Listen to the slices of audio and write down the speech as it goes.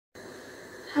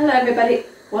Hello everybody,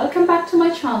 welcome back to my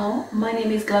channel. My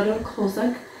name is Gladon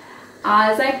Kozak.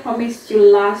 As I promised you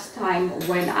last time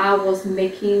when I was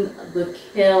making the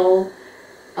kale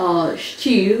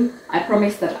stew, I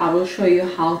promised that I will show you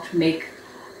how to make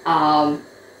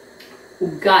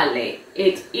ugali.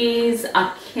 It is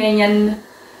a Kenyan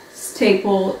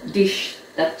staple dish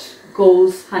that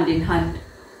goes hand in hand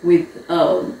with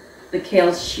the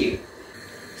kale stew.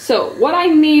 So what I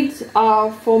need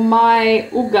for my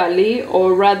ugali,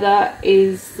 or rather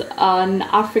is an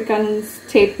African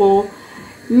staple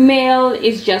meal,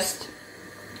 is just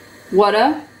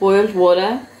water, boiled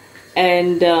water,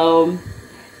 and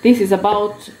this is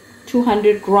about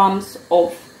 200 grams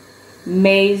of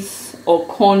maize or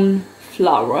corn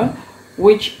flour,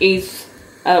 which is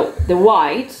the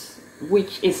white,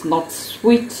 which is not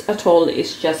sweet at all,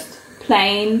 it's just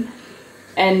plain.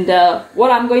 And what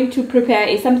I'm going to prepare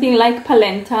is something like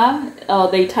polenta,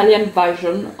 the Italian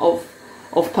version of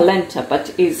polenta,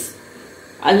 but it's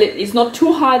not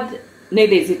too hard,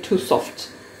 neither is it too soft.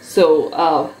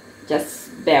 So just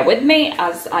bear with me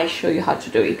as I show you how to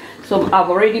do it. So I've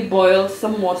already boiled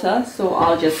some water, so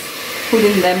I'll just put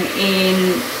them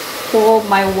in, pour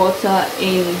my water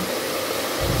in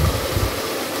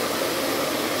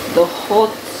the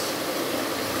hot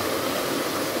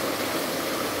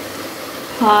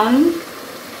pan.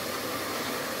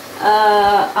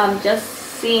 I'm just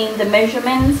seeing the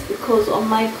measurements because on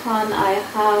my pan I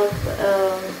have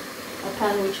a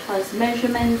pan which has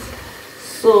measurements.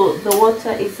 So the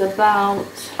water is about,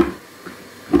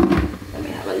 let me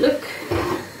have a look.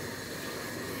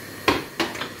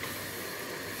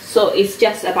 So it's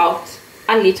just about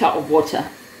a liter of water.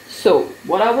 So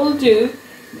what I will do,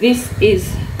 this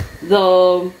is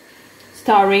the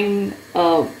stirring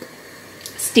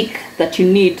stick that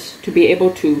you need to be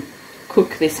able to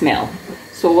cook this meal.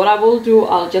 So what I will do,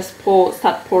 I'll just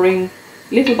start pouring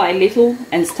little by little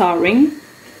and stirring,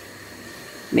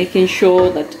 making sure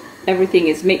that everything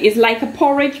is mixed. It's like a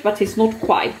porridge, but it's not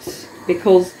quite,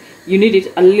 because you need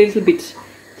it a little bit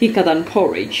thicker than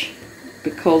porridge,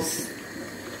 because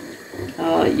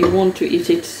you want to eat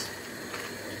it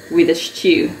with a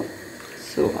stew.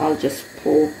 So I'll just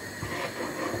pour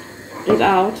it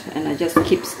out and I just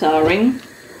keep stirring.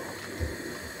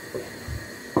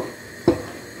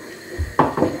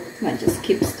 I just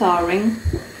keep stirring.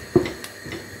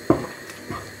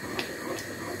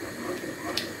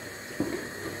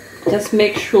 Just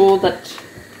make sure that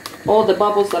all the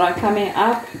bubbles that are coming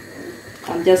up,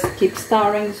 and just keep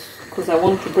stirring because I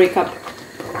want to break up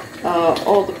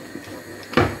all the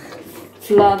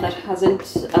flour that hasn't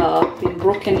been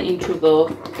broken into the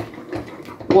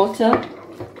water.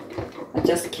 I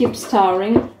just keep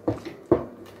stirring,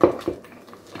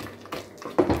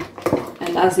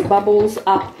 and as it bubbles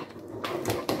up,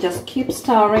 just keep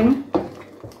stirring.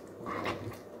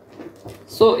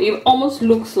 So it almost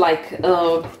looks like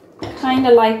kind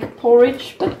of like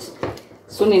porridge, but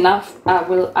soon enough I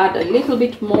will add a little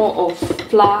bit more of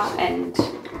flour and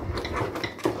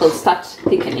will start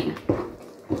thickening.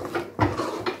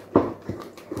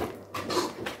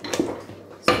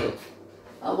 So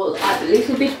I will add a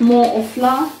little bit more of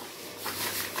flour,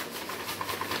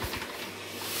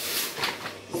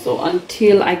 so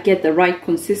until I get the right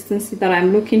consistency that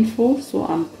I'm looking for. So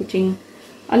I'm putting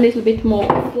a little bit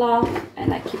more of flour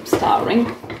and I keep stirring.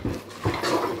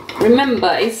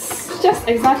 Remember, it's just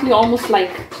exactly almost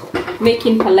like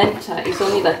making polenta. It's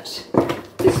only that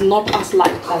it's not as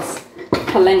light as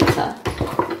polenta.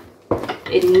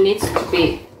 It needs to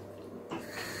be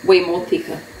way more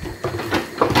thicker,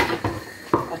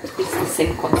 but it's the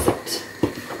same concept.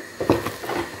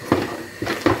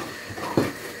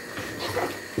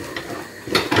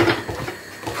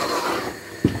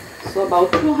 So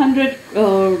about 200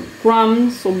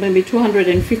 grams, or maybe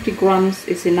 250 grams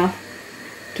is enough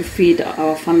to feed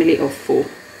our family of 4.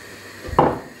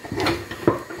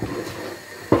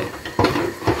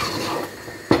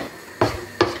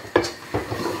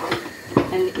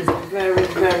 And it's a very,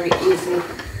 very easy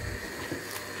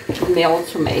meal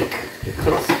to make,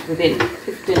 because within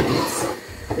 15 minutes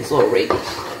it's all ready.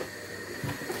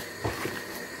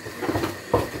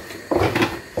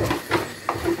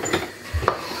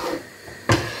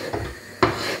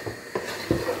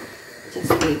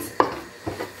 Just needs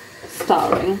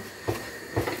stirring,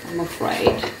 I'm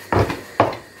afraid.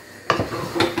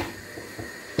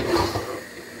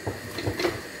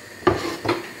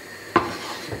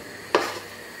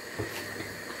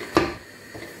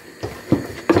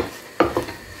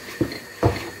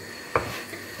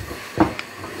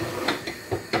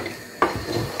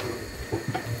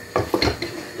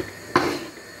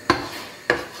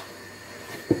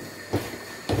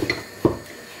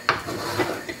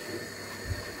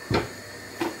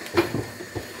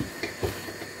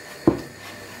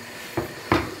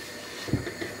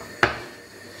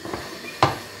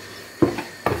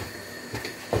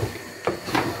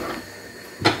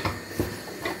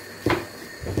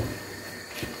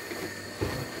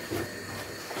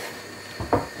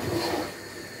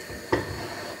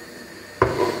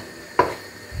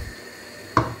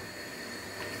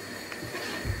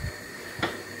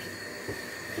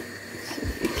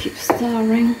 keep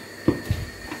stirring.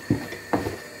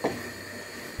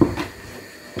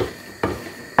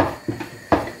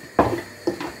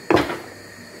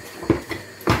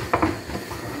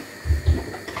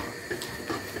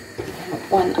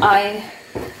 When I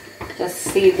just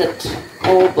see that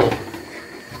all the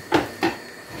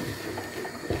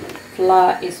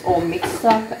flour is all mixed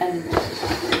up and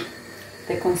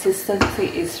the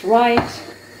consistency is right,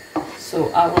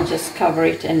 so I will just cover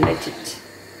it and let it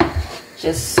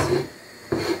just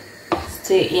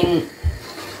stay in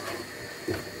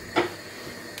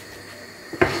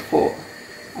for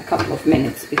a couple of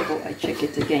minutes before I check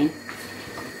it again.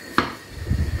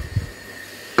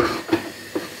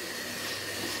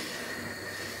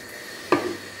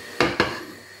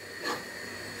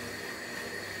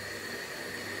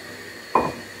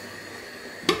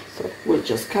 We'll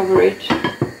just cover it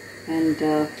and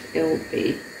it'll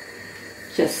be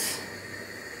just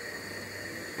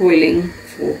boiling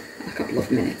for a couple of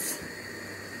minutes.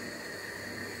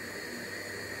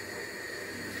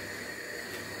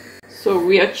 So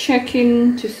we are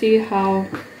checking to see how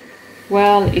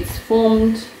well it's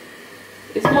formed.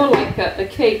 It's more like a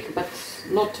cake, but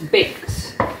not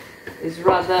baked. It's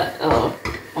rather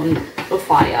on the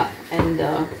fire, and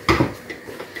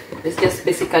it's just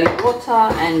basically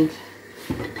water and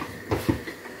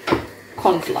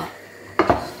corn flour.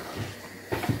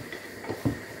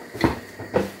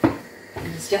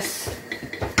 It's just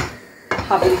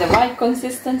having the right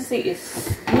consistency.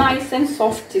 It's nice and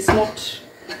soft. It's not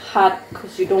hard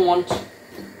because you don't want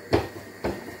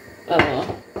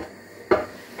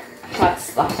hard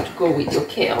stuff to go with your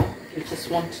kale. You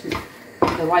just want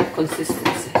the right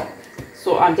consistency.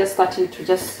 So I'm just starting to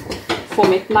just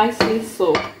form it nicely.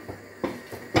 So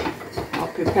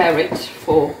I'll prepare it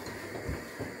for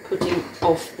putting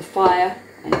off the fire,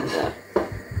 and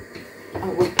I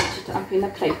will put it up in a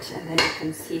plate, and then you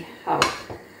can see how.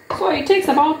 So it takes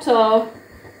about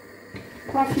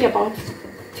roughly about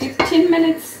 15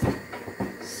 minutes.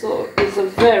 So it's a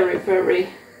very, very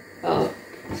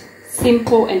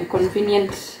simple and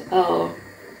convenient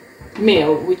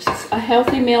meal, which is a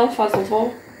healthy meal first of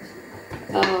all,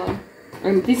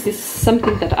 and this is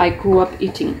something that I grew up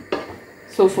eating.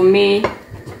 So for me,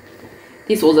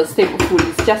 this was a staple food.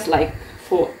 It's just like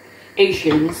for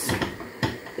Asians,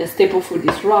 their staple food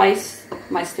is rice.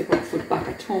 My staple food back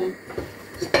at home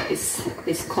is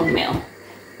this cornmeal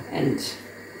and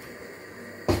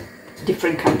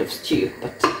different kind of stew.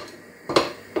 But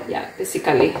yeah,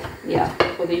 basically, yeah,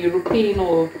 for the European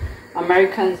or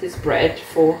Americans is bread.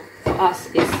 For us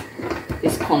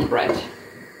is cornbread.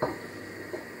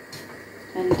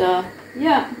 And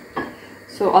yeah,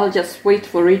 so I'll just wait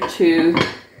for it to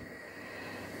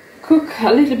cook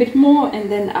a little bit more, and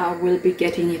then I will be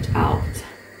getting it out.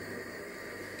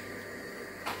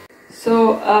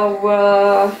 So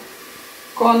our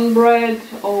cornbread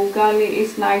or ugali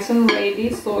is nice and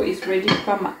ready, so it's ready to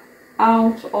come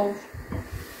out of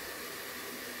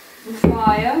the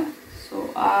fire. So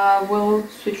I will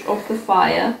switch off the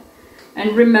fire.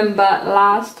 And remember,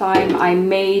 last time I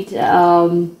made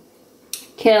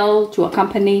kale to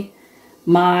accompany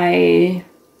my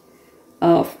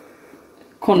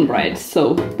cornbread,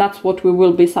 so that's what we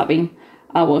will be serving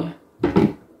our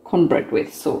cornbread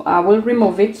with. So I will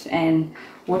remove it, and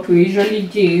what we usually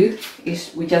do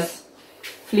is we just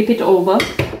flip it over,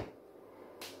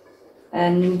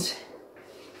 and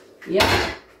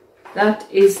yeah, that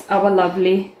is our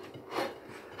lovely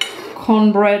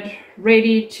cornbread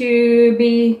ready to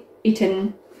be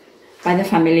eaten by the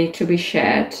family, to be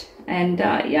shared, and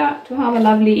yeah, to have a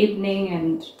lovely evening,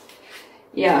 and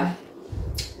yeah,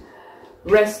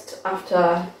 rest after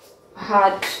a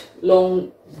hard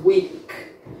long week.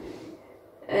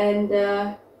 And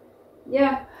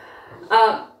yeah,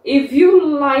 if you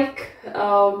like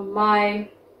my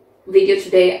video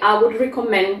today, I would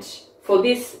recommend, for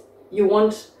this you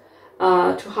want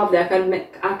to have the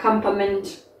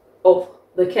accompaniment of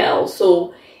the kale.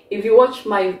 So if you watch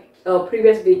my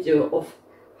previous video of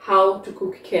how to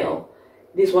cook kale,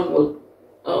 this one will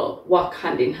work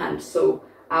hand in hand. So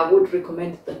I would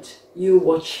recommend that you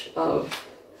watch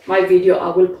my video. I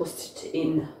will post it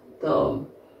in the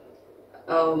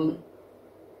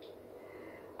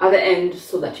other end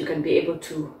so that you can be able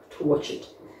to watch it.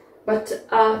 But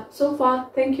so far,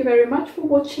 thank you very much for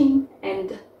watching,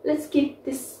 and let's keep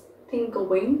this thing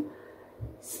going.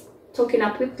 Talking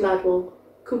up with Gladwell,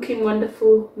 cooking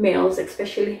wonderful meals,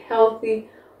 especially healthy,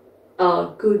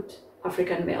 good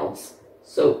African meals.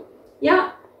 So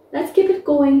yeah, let's keep it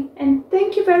going, and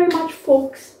thank you very much,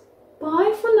 folks.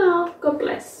 Bye for now. God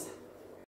bless.